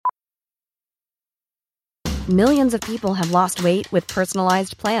Millions of people have lost weight with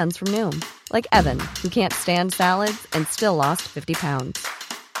personalized plans from Noom. Like Evan, who can't stand salads and still lost 50 pounds.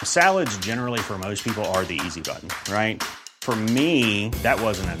 Salads generally for most people are the easy button, right? For me, that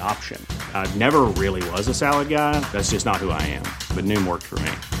wasn't an option. I never really was a salad guy. That's just not who I am. But Noom worked for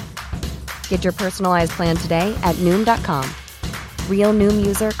me. Get your personalized plan today at Noom.com. Real Noom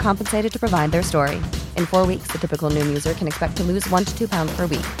user compensated to provide their story. In 4 weeks, the typical Noom user can expect to lose 1 to 2 pounds per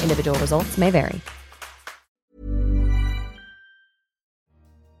week. Individual results may vary.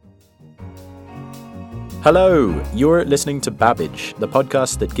 Hello, you're listening to Babbage, the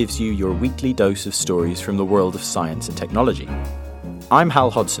podcast that gives you your weekly dose of stories from the world of science and technology. I'm Hal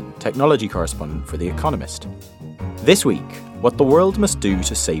Hodson, technology correspondent for The Economist. This week, what the world must do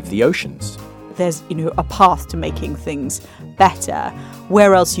to save the oceans. There's, a path to making things better.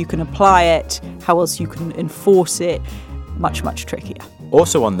 Where else you can apply it, how else you can enforce it, much, much trickier.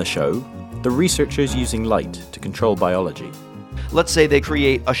 Also on the show, the researchers using light to control biology. Let's say they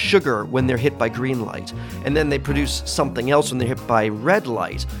create a sugar when they're hit by green light, and then they produce something else when they're hit by red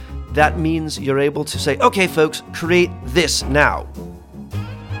light. That means you're able to say, okay, folks, create this now.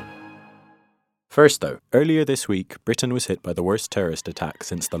 First, though, earlier this week, Britain was hit by the worst terrorist attack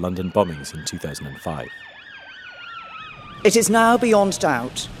since the London bombings in 2005. It is now beyond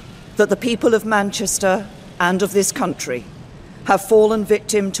doubt that the people of Manchester and of this country have fallen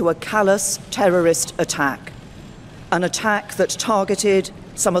victim to a callous terrorist attack. An attack that targeted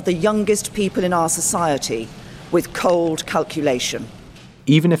some of the youngest people in our society with cold calculation.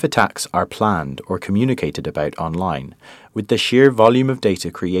 Even if attacks are planned or communicated about online, with the sheer volume of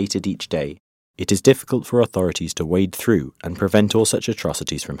data created each day, it is difficult for authorities to wade through and prevent all such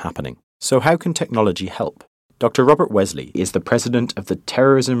atrocities from happening. So how can technology help? Dr. Robert Wesley is the president of the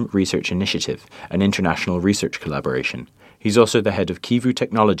Terrorism Research Initiative, an international research collaboration. He's also the head of Kivu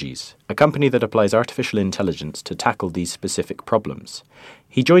Technologies, a company that applies artificial intelligence to tackle these specific problems.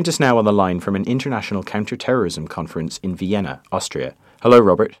 He joins us now on the line from an international counter-terrorism conference in Vienna, Austria. Hello,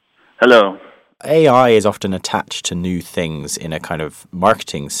 Robert. Hello. AI is often attached to new things in a kind of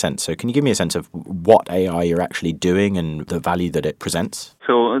marketing sense. So can you give me a sense of what AI you're actually doing and the value that it presents?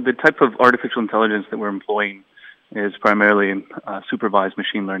 So the type of artificial intelligence that we're employing is primarily supervised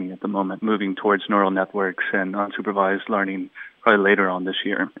machine learning at the moment, moving towards neural networks and unsupervised learning probably later on this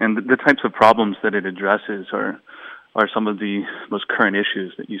year. And the types of problems that it addresses are some of the most current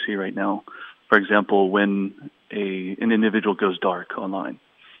issues that you see right now. For example, when an individual goes dark online,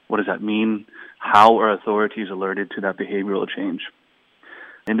 what does that mean? How are authorities alerted to that behavioral change?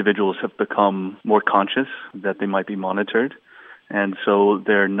 Individuals have become more conscious that they might be monitored, and so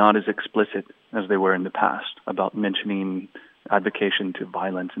they're not as explicit as they were in the past about mentioning advocation to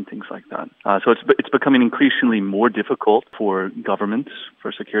violence and things like that. So it's becoming increasingly more difficult for governments,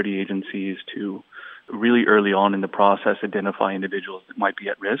 for security agencies to really early on in the process identify individuals that might be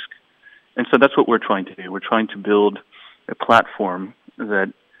at risk. And so that's what we're trying to do. We're trying to build a platform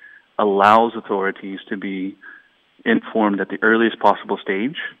that allows authorities to be informed at the earliest possible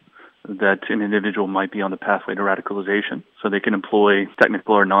stage that an individual might be on the pathway to radicalization, so they can employ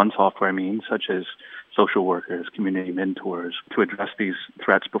technical or non-software means such as social workers, community mentors, to address these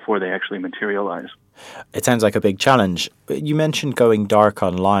threats before they actually materialize. It sounds like a big challenge. You mentioned going dark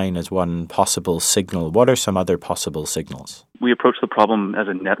online as one possible signal. What are some other possible signals? We approach the problem as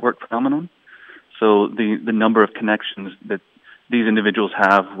a network phenomenon. So the number of connections that these individuals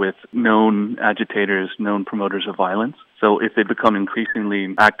have with known agitators, known promoters of violence. So if they become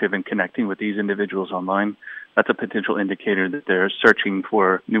increasingly active in connecting with these individuals online, that's a potential indicator that they're searching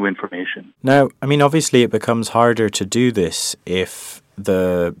for new information. Now, obviously it becomes harder to do this if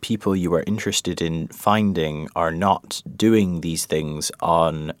the people you are interested in finding are not doing these things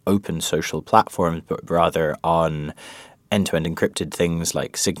on open social platforms, but rather on end-to-end encrypted things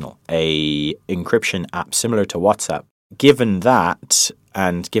like Signal, a encryption app similar to WhatsApp. Given that,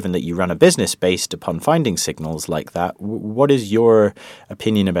 and given that you run a business based upon finding signals like that, what is your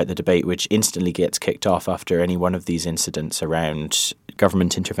opinion about the debate which instantly gets kicked off after any one of these incidents around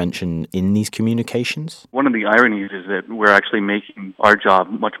government intervention in these communications? One of the ironies is that we're actually making our job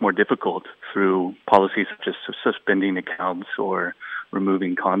much more difficult through policies such as suspending accounts or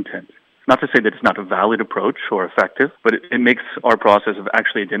removing content. Not to say that it's not a valid approach or effective, but it makes our process of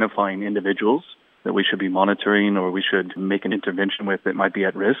actually identifying individuals that we should be monitoring or we should make an intervention with that might be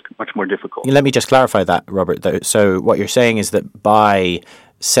at risk much more difficult. Let me just clarify that, Robert, though. So what you're saying is that by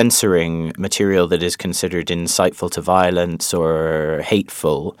censoring material that is considered insightful to violence or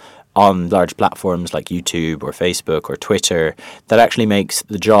hateful, on large platforms like YouTube or Facebook or Twitter that actually makes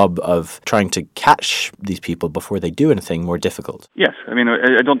the job of trying to catch these people before they do anything more difficult. Yes. I mean,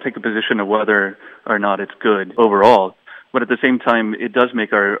 I don't take a position of whether or not it's good overall, but at the same time, it does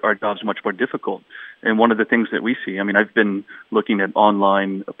make our jobs much more difficult. And one of the things that we see, I mean, I've been looking at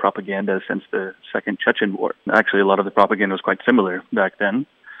online propaganda since the Second Chechen War. Actually, a lot of the propaganda was quite similar back then.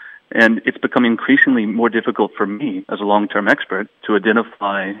 And it's become increasingly more difficult for me as a long-term expert to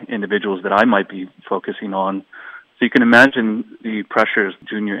identify individuals that I might be focusing on. So you can imagine the pressures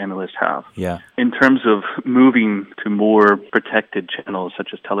junior analysts have. Yeah. In terms of moving to more protected channels such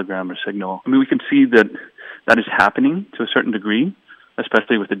as Telegram or Signal, I mean, we can see that that is happening to a certain degree,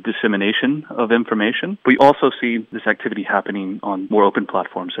 especially with the dissemination of information. We also see this activity happening on more open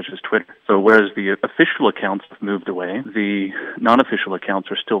platforms such as Twitter. So whereas the official accounts have moved away, the non-official accounts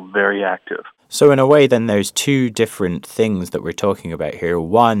are still very active. So in a way, then, there's two different things that we're talking about here.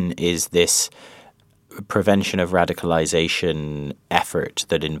 One is this prevention of radicalization effort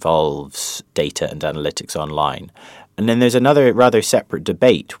that involves data and analytics online. And then there's another rather separate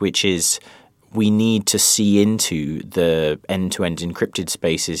debate, which is we need to see into the end-to-end encrypted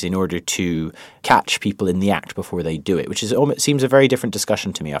spaces in order to catch people in the act before they do it, which is almost seems a very different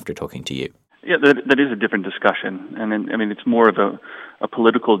discussion to me after talking to you. Yeah, that is a different discussion. And I mean, it's more of a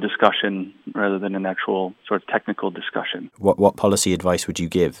political discussion rather than an actual sort of technical discussion. What policy advice would you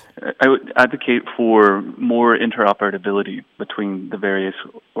give? I would advocate for more interoperability between the various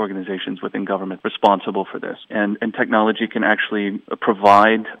organizations within government responsible for this. And technology can actually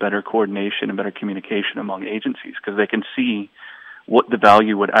provide better coordination and better communication among agencies because they can see what the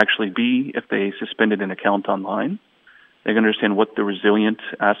value would actually be if they suspended an account online. They can understand what the resilient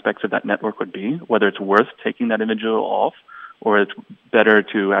aspects of that network would be, whether it's worth taking that individual off or it's better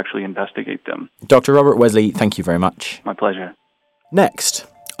to actually investigate them. Dr. Robert Wesley, thank you very much. My pleasure. Next,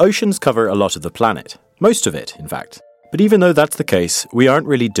 oceans cover a lot of the planet. Most of it, in fact. But even though that's the case, we aren't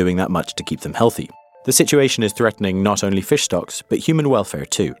really doing that much to keep them healthy. The situation is threatening not only fish stocks, but human welfare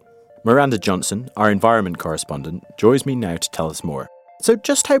too. Miranda Johnson, our environment correspondent, joins me now to tell us more. So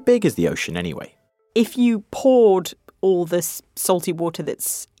just how big is the ocean anyway? If you poured all this salty water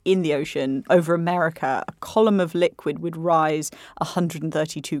that's in the ocean over America, a column of liquid would rise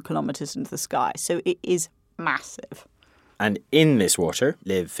 132 kilometres into the sky. So it is massive. And in this water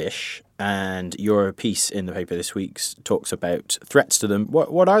live fish, and your piece in the paper this week talks about threats to them.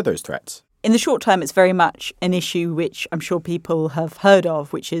 What are those threats? In the short term, it's very much an issue which I'm sure people have heard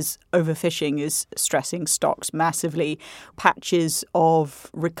of, which is overfishing is stressing stocks massively. Patches of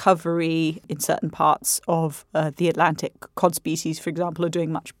recovery in certain parts of the Atlantic cod species, for example, are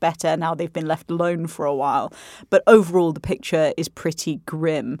doing much better. Now they've been left alone for a while. But overall, the picture is pretty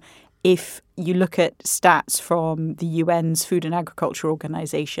grim. If you look at stats from the UN's Food and Agriculture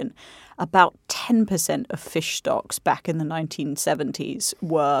Organization, about 10% of fish stocks back in the 1970s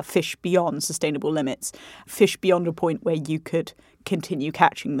were fish beyond sustainable limits, fish beyond a point where you could continue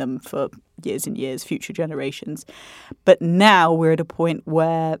catching them for years and years, future generations. But now we're at a point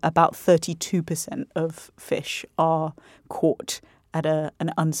where about 32% of fish are caught at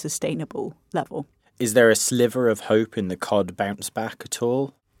an unsustainable level. Is there a sliver of hope in the cod bounce back at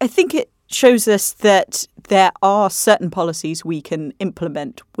all? I think it shows us that there are certain policies we can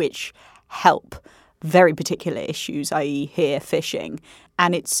implement which help very particular issues, i.e. here fishing.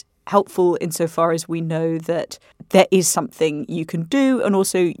 And it's helpful insofar as we know that there is something you can do and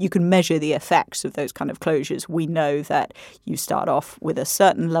also you can measure the effects of those kind of closures. We know that you start off with a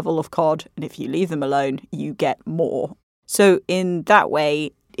certain level of cod and if you leave them alone, you get more. So in that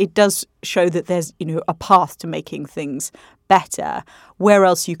way, it does show that there's, a path to making things better. Where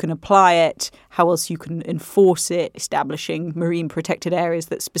else you can apply it, how else you can enforce it, establishing marine protected areas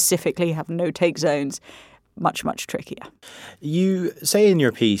that specifically have no-take zones, much, much trickier. You say in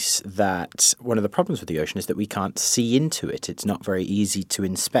your piece that one of the problems with the ocean is that we can't see into it. It's not very easy to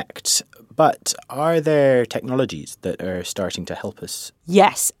inspect. But are there technologies that are starting to help us?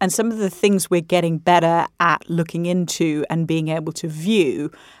 Yes, and some of the things we're getting better at looking into and being able to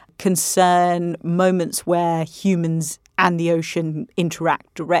view concern moments where humans and the ocean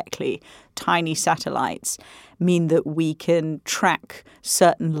interact directly. Tiny satellites mean that we can track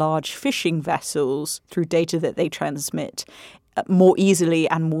certain large fishing vessels through data that they transmit more easily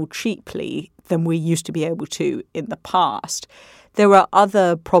and more cheaply than we used to be able to in the past. There are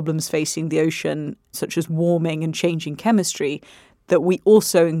other problems facing the ocean, such as warming and changing chemistry, that we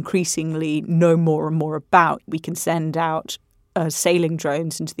also increasingly know more and more about. We can send out sailing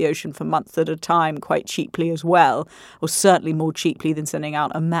drones into the ocean for months at a time quite cheaply as well, or certainly more cheaply than sending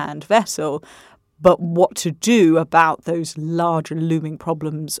out a manned vessel. But what to do about those larger looming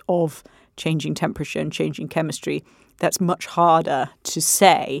problems of changing temperature and changing chemistry, that's much harder to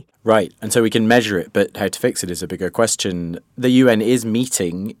say. Right, and so we can measure it, but how to fix it is a bigger question. The UN is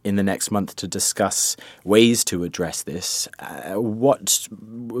meeting in the next month to discuss ways to address this. What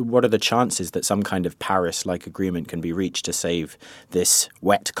are the chances that some kind of Paris-like agreement can be reached to save this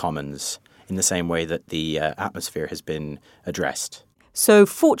wet commons in the same way that the atmosphere has been addressed? So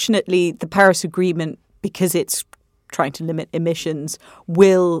fortunately, the Paris Agreement, because it's trying to limit emissions,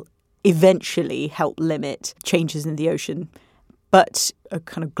 will eventually help limit changes in the ocean. But a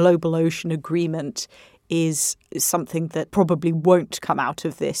kind of global ocean agreement is something that probably won't come out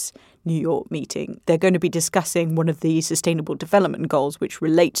of this New York meeting. They're going to be discussing one of the Sustainable Development Goals, which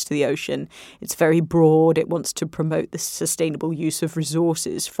relates to the ocean. It's very broad. It wants to promote the sustainable use of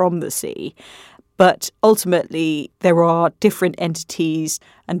resources from the sea. But ultimately, there are different entities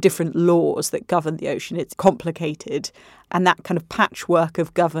and different laws that govern the ocean. It's complicated. And that kind of patchwork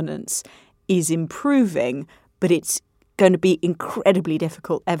of governance is improving, but it's going to be incredibly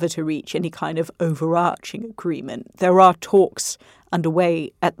difficult ever to reach any kind of overarching agreement. There are talks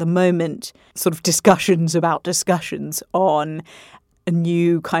underway at the moment, sort of discussions on a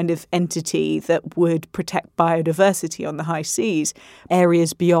new kind of entity that would protect biodiversity on the high seas,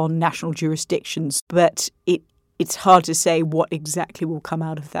 areas beyond national jurisdictions. But it's hard to say what exactly will come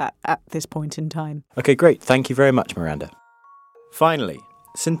out of that at this point in time. Okay, great. Thank you very much, Miranda. Finally,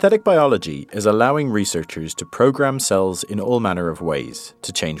 synthetic biology is allowing researchers to program cells in all manner of ways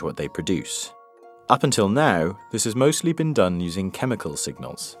to change what they produce. Up until now, this has mostly been done using chemical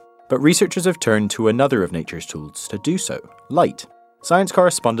signals. But researchers have turned to another of nature's tools to do so, light. Science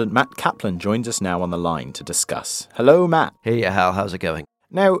correspondent Matt Kaplan joins us now on the line to discuss. Hello, Matt. Hey, Hal, how's it going?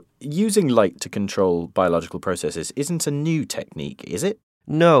 Now, using light to control biological processes isn't a new technique, is it?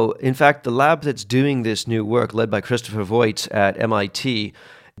 No. In fact, the lab that's doing this new work, led by Christopher Voigt at MIT,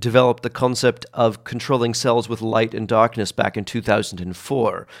 developed the concept of controlling cells with light and darkness back in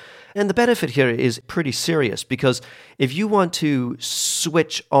 2004. And the benefit here is pretty serious, because if you want to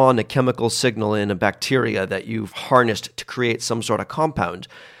switch on a chemical signal in a bacteria that you've harnessed to create some sort of compound,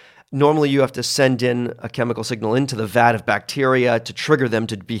 normally you have to send in a chemical signal into the vat of bacteria to trigger them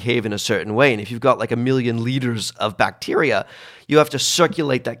to behave in a certain way. And if you've got like 1 million liters of bacteria, you have to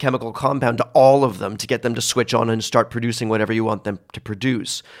circulate that chemical compound to all of them to get them to switch on and start producing whatever you want them to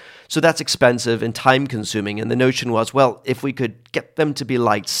produce. So that's expensive and time-consuming, and the notion was, well, if we could get them to be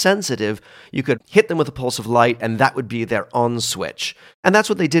light-sensitive, you could hit them with a pulse of light, and that would be their on switch. And that's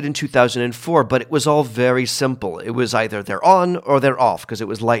what they did in 2004, but it was all very simple. It was either they're on or they're off, because it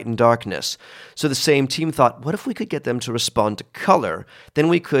was light and darkness. So the same team thought, what if we could get them to respond to color? Then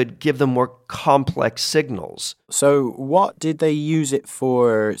we could give them more complex signals. So what did they use it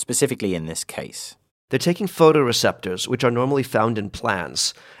for specifically in this case? They're taking photoreceptors, which are normally found in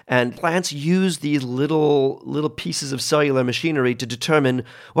plants, and plants use these little pieces of cellular machinery to determine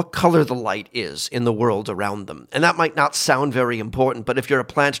what color the light is in the world around them. And that might not sound very important, but if you're a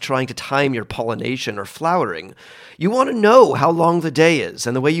plant trying to time your pollination or flowering, you want to know how long the day is,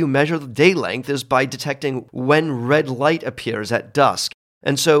 and the way you measure the day length is by detecting when red light appears at dusk.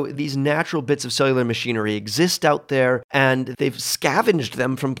 And so these natural bits of cellular machinery exist out there, and they've scavenged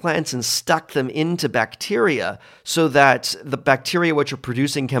them from plants and stuck them into bacteria so that the bacteria which are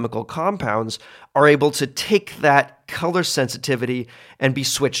producing chemical compounds are able to take that color sensitivity and be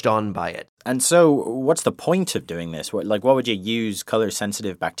switched on by it. And so what's the point of doing this? What would you use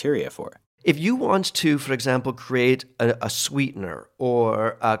color-sensitive bacteria for? If you want to, for example, create a sweetener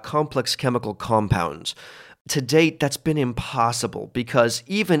or a complex chemical compound, to date, that's been impossible, because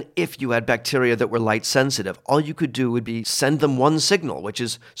even if you had bacteria that were light sensitive, all you could do would be send them one signal, which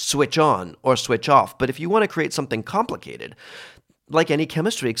is switch on or switch off. But if you want to create something complicated, like any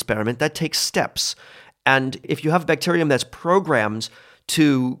chemistry experiment, that takes steps. And if you have a bacterium that's programmed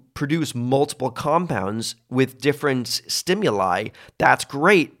to produce multiple compounds with different stimuli, that's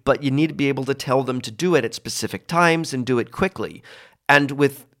great, but you need to be able to tell them to do it at specific times and do it quickly. And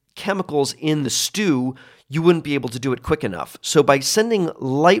with chemicals in the stew, you wouldn't be able to do it quick enough. So by sending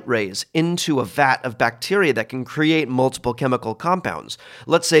light rays into a vat of bacteria that can create multiple chemical compounds,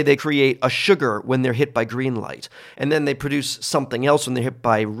 let's say they create a sugar when they're hit by green light, and then they produce something else when they're hit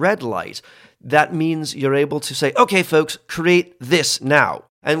by red light, that means you're able to say, okay, folks, create this now.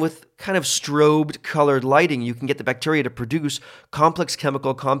 And with kind of strobed colored lighting, you can get the bacteria to produce complex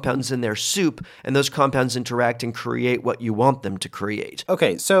chemical compounds in their soup, and those compounds interact and create what you want them to create.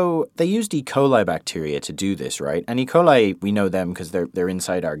 Okay, so they used E. coli bacteria to do this, right? And E. coli, we know them because they're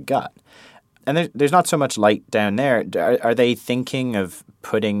inside our gut. And there's not so much light down there. Are they thinking of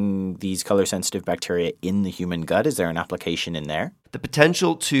putting these color-sensitive bacteria in the human gut? Is there an application in there? The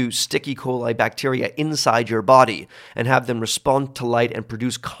potential to stick E. coli bacteria inside your body and have them respond to light and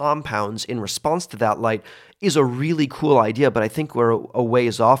produce compounds in response to that light is a really cool idea, but I think we're a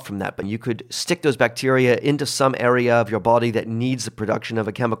ways off from that. But you could stick those bacteria into some area of your body that needs the production of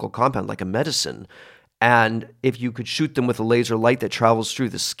a chemical compound, like a medicine. And if you could shoot them with a laser light that travels through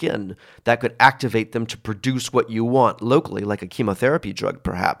the skin, that could activate them to produce what you want locally, like a chemotherapy drug,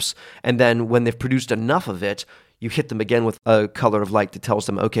 perhaps. And then when they've produced enough of it, you hit them again with a color of light that tells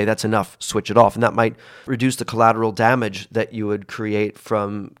them, okay, that's enough, switch it off. And that might reduce the collateral damage that you would create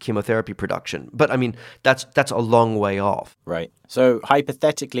from chemotherapy production. But I mean, that's a long way off. Right. So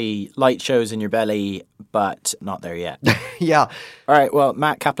hypothetically, light shows in your belly, but not there yet. Yeah. All right. Well,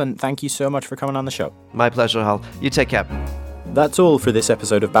 Matt Kaplan, thank you so much for coming on the show. My pleasure, Hal. You take care. That's all for this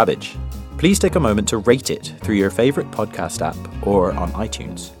episode of Babbage. Please take a moment to rate it through your favourite podcast app or on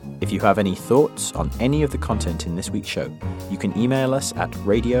iTunes. If you have any thoughts on any of the content in this week's show, you can email us at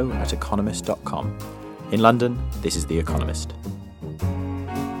radio@economist.com. In London, this is The Economist.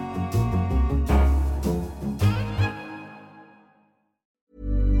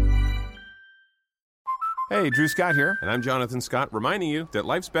 Hey, Drew Scott here, and I'm Jonathan Scott, reminding you that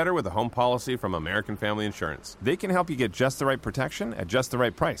life's better with a home policy from American Family Insurance. They can help you get just the right protection at just the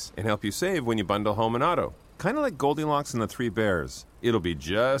right price and help you save when you bundle home and auto. Kind of like Goldilocks and the Three Bears. It'll be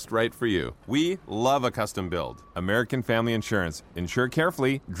just right for you. We love a custom build. American Family Insurance. Insure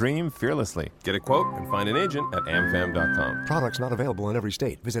carefully, dream fearlessly. Get a quote and find an agent at amfam.com. Products not available in every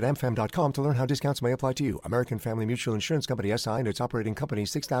state. Visit amfam.com to learn how discounts may apply to you. American Family Mutual Insurance Company SI and its operating company,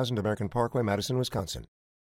 6000 American Parkway, Madison, Wisconsin.